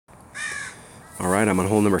Alright, I'm on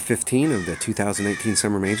hole number 15 of the 2018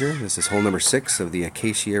 Summer Major. This is hole number 6 of the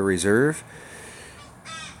Acacia Reserve.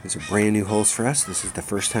 These are brand new holes for us. This is the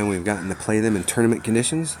first time we've gotten to play them in tournament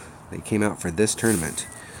conditions. They came out for this tournament.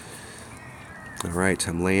 Alright,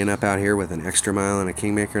 I'm laying up out here with an extra mile and a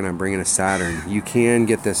Kingmaker, and I'm bringing a Saturn. You can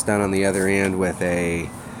get this done on the other end with a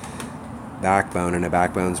backbone, and a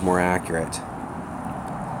backbone's more accurate.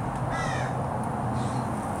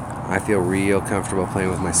 I feel real comfortable playing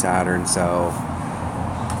with my Saturn,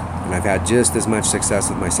 and I've had just as much success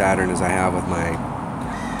with my Saturn as I have with my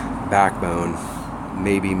backbone,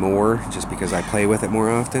 maybe more, just because I play with it more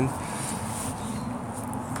often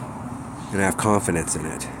and I have confidence in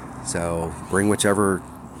it. So bring whichever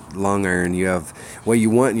long iron you have. What you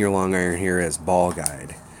want in your long iron here is ball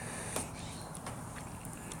guide.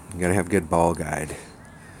 You gotta have good ball guide,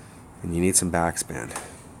 and you need some backspin.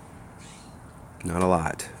 Not a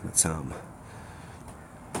lot, but some.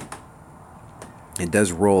 It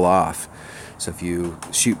does roll off, so if you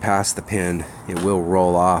shoot past the pin, it will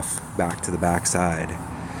roll off back to the back side.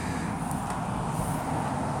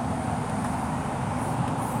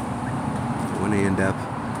 I want to end up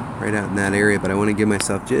right out in that area, but I want to give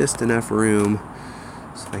myself just enough room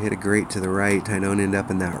so if I hit a grate to the right, I don't end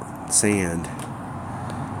up in that sand.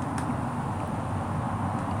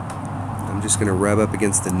 I'm just going to rub up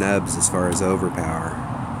against the nubs as far as overpower.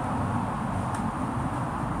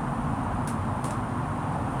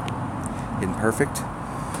 Imperfect.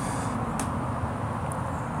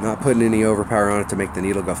 Not putting any overpower on it to make the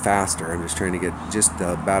needle go faster. I'm just trying to get just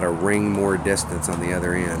about a ring more distance on the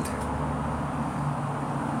other end.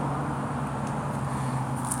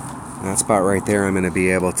 That spot right there, I'm going to be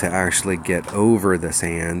able to actually get over the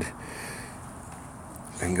sand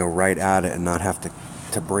and go right at it and not have to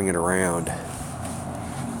bring it around.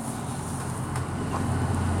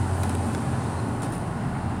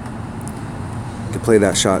 To play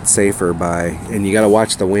that shot safer and you got to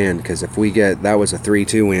watch the wind, because if we get, that was a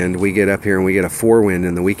 3-2 wind, we get up here and we get a 4 wind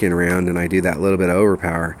in the weekend round and I do that little bit of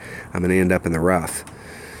overpower, I'm going to end up in the rough.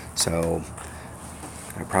 So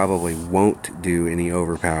I probably won't do any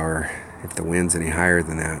overpower if the wind's any higher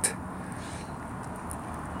than that.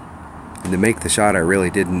 And to make the shot, I really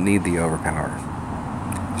didn't need the overpower.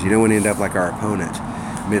 You don't want to end up like our opponent.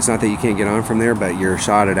 I mean, it's not that you can't get on from there, but your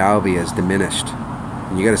shot at Albie is diminished.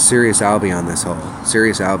 And you got a serious Albie on this hole.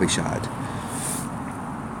 Serious Albie shot.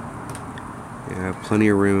 Yeah, I have plenty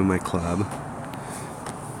of room in my club.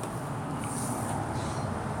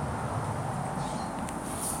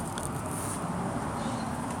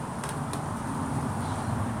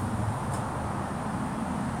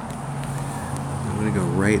 I'm going to go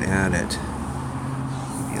right at it.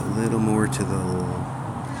 Maybe a little more to the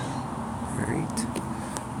right.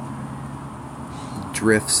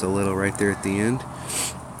 Drifts a little right there at the end.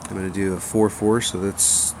 I'm going to do a 4-4, so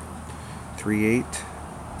that's 3/8.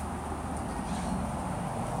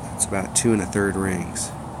 It's about 2 1/3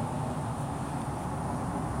 rings.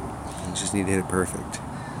 I just need to hit it perfect.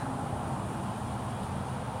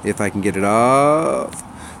 If I can get it off.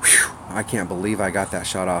 Whew, I can't believe I got that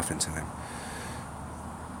shot off in time.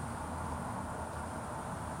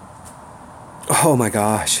 Oh my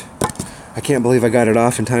gosh. I can't believe I got it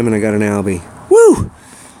off in time and I got an Albie. Woo!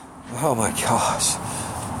 Oh my gosh.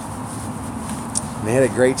 And I hit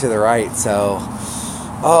it great to the right, so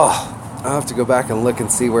I'll have to go back and look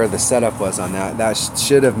and see where the setup was on that. That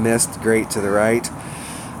should have missed great to the right.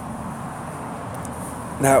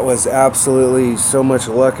 That was absolutely so much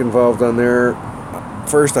luck involved on there.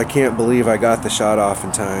 First, I can't believe I got the shot off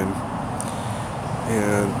in time.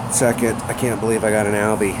 And second, I can't believe I got an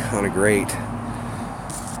Albie on a grate.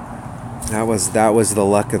 That was the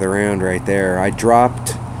luck of the round right there. I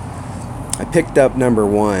picked up number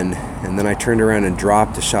 1, and then I turned around and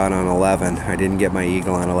dropped a shot on 11. I didn't get my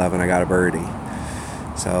eagle on 11. I got a birdie.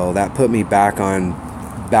 So that put me back on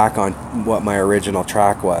what my original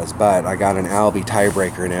track was. But I got an Albie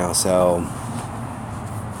tiebreaker now, so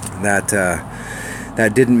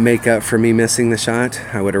that didn't make up for me missing the shot.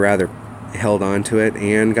 I would have rather held on to it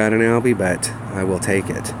and got an Albie, but I will take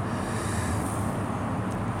it.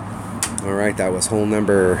 Alright, that was hole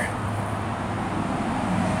number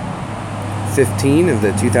 15 of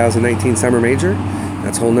the 2019 Summer Major.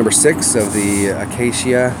 That's hole number 6 of the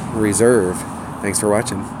Acacia Reserve. Thanks for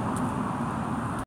watching.